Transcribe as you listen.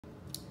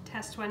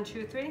Test 1,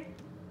 2, 3.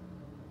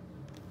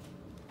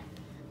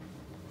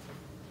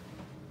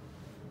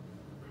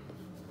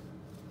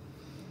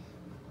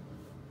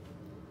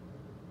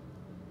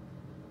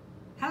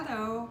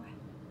 Hello.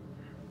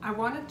 I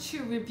wanted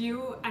to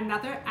review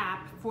another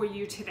app for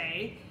you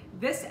today.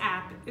 This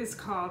app is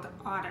called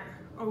Otter,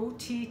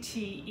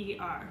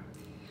 O-T-T-E-R.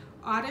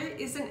 Otter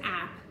is an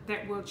app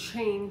that will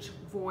change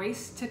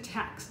voice to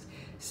text.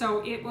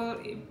 So it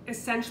will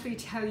essentially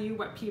tell you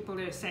what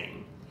people are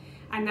saying.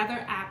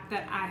 Another app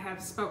that I have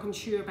spoken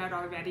to you about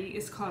already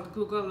is called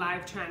Google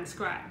Live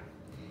Transcribe.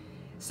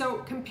 So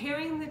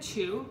comparing the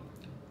two,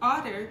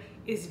 Otter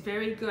is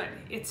very good.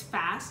 It's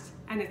fast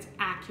and it's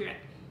accurate.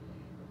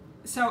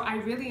 So I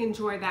really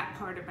enjoy that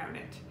part about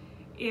it.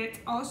 It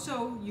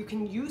also, you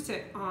can use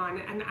it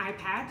on an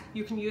iPad,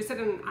 you can use it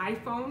on an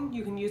iPhone,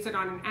 you can use it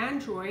on an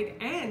Android,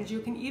 and you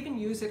can even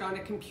use it on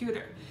a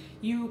computer.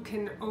 You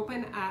can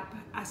open up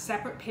a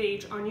separate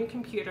page on your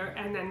computer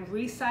and then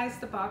resize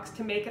the box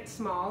to make it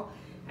small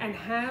and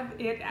have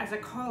it as a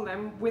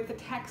column with the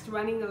text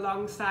running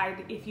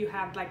alongside if you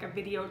have like a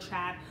video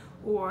chat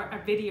or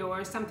a video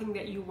or something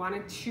that you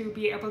wanted to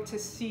be able to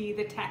see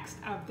the text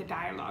of the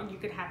dialogue. You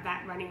could have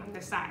that running on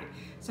the side.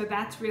 So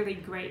that's really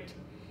great.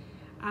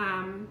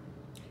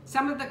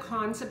 Some of the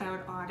cons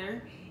about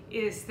Otter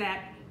is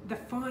that the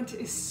font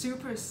is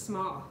super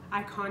small.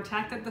 I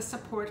contacted the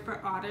support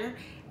for Otter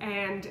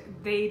and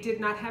they did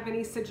not have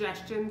any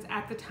suggestions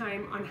at the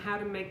time on how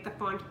to make the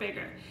font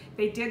bigger.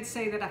 They did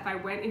say that if I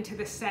went into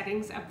the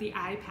settings of the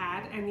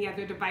iPad and the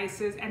other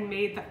devices and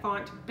made the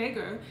font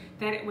bigger,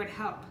 that it would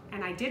help.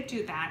 And I did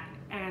do that,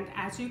 and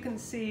as you can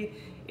see,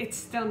 it's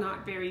still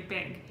not very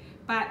big.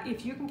 But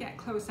if you can get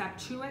close up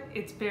to it,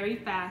 it's very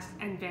fast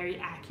and very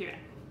accurate.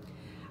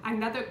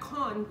 Another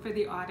con for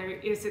the Otter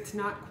is it's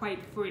not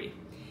quite free.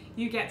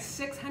 You get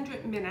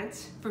 600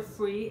 minutes for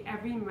free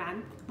every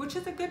month, which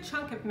is a good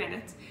chunk of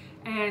minutes.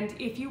 And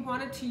if you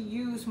wanted to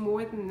use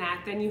more than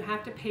that, then you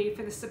have to pay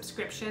for the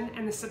subscription,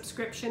 and the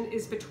subscription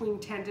is between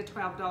 $10 to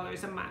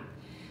 $12 a month.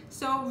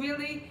 So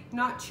really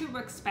not too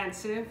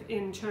expensive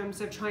in terms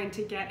of trying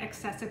to get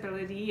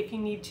accessibility if you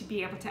need to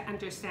be able to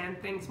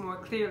understand things more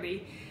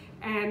clearly.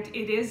 And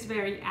it is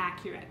very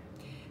accurate.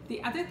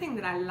 The other thing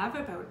that I love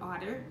about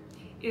Otter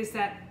is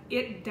that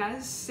it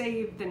does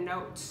save the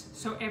notes.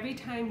 So every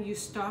time you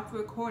stop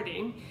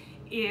recording,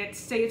 it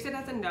saves it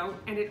as a note,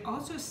 and it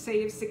also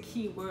saves the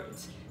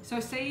keywords. So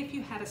say if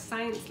you had a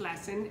science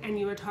lesson and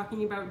you were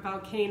talking about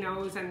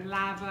volcanoes and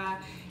lava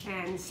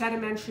and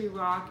sedimentary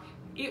rock,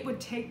 it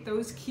would take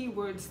those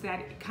keywords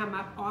that come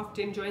up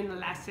often during the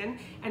lesson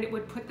and it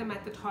would put them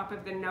at the top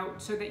of the note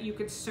so that you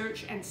could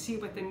search and see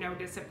what the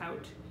note is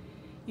about.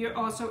 You're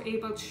also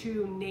able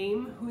to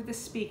name who the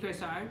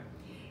speakers are.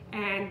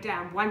 And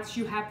once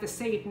you have the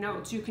saved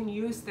notes, you can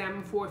use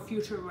them for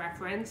future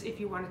reference if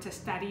you wanted to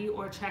study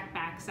or check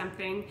back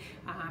something,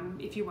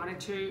 if you wanted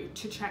to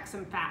check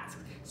some facts.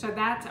 So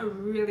that's a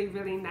really,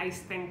 really nice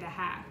thing to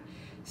have.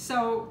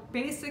 So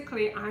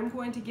basically, I'm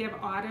going to give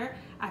Otter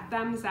a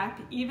thumbs up,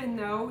 even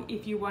though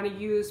if you want to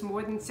use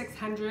more than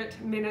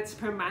 600 minutes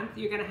per month,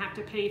 you're going to have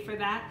to pay for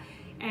that.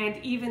 And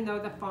even though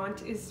the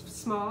font is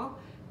small,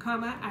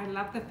 I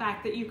love the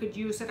fact that you could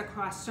use it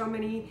across so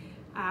many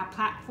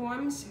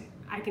platforms.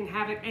 I can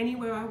have it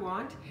anywhere I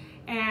want,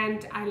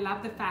 and I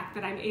love the fact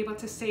that I'm able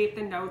to save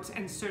the notes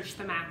and search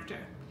them after.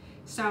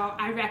 So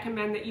I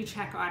recommend that you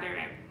check Otter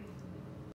out.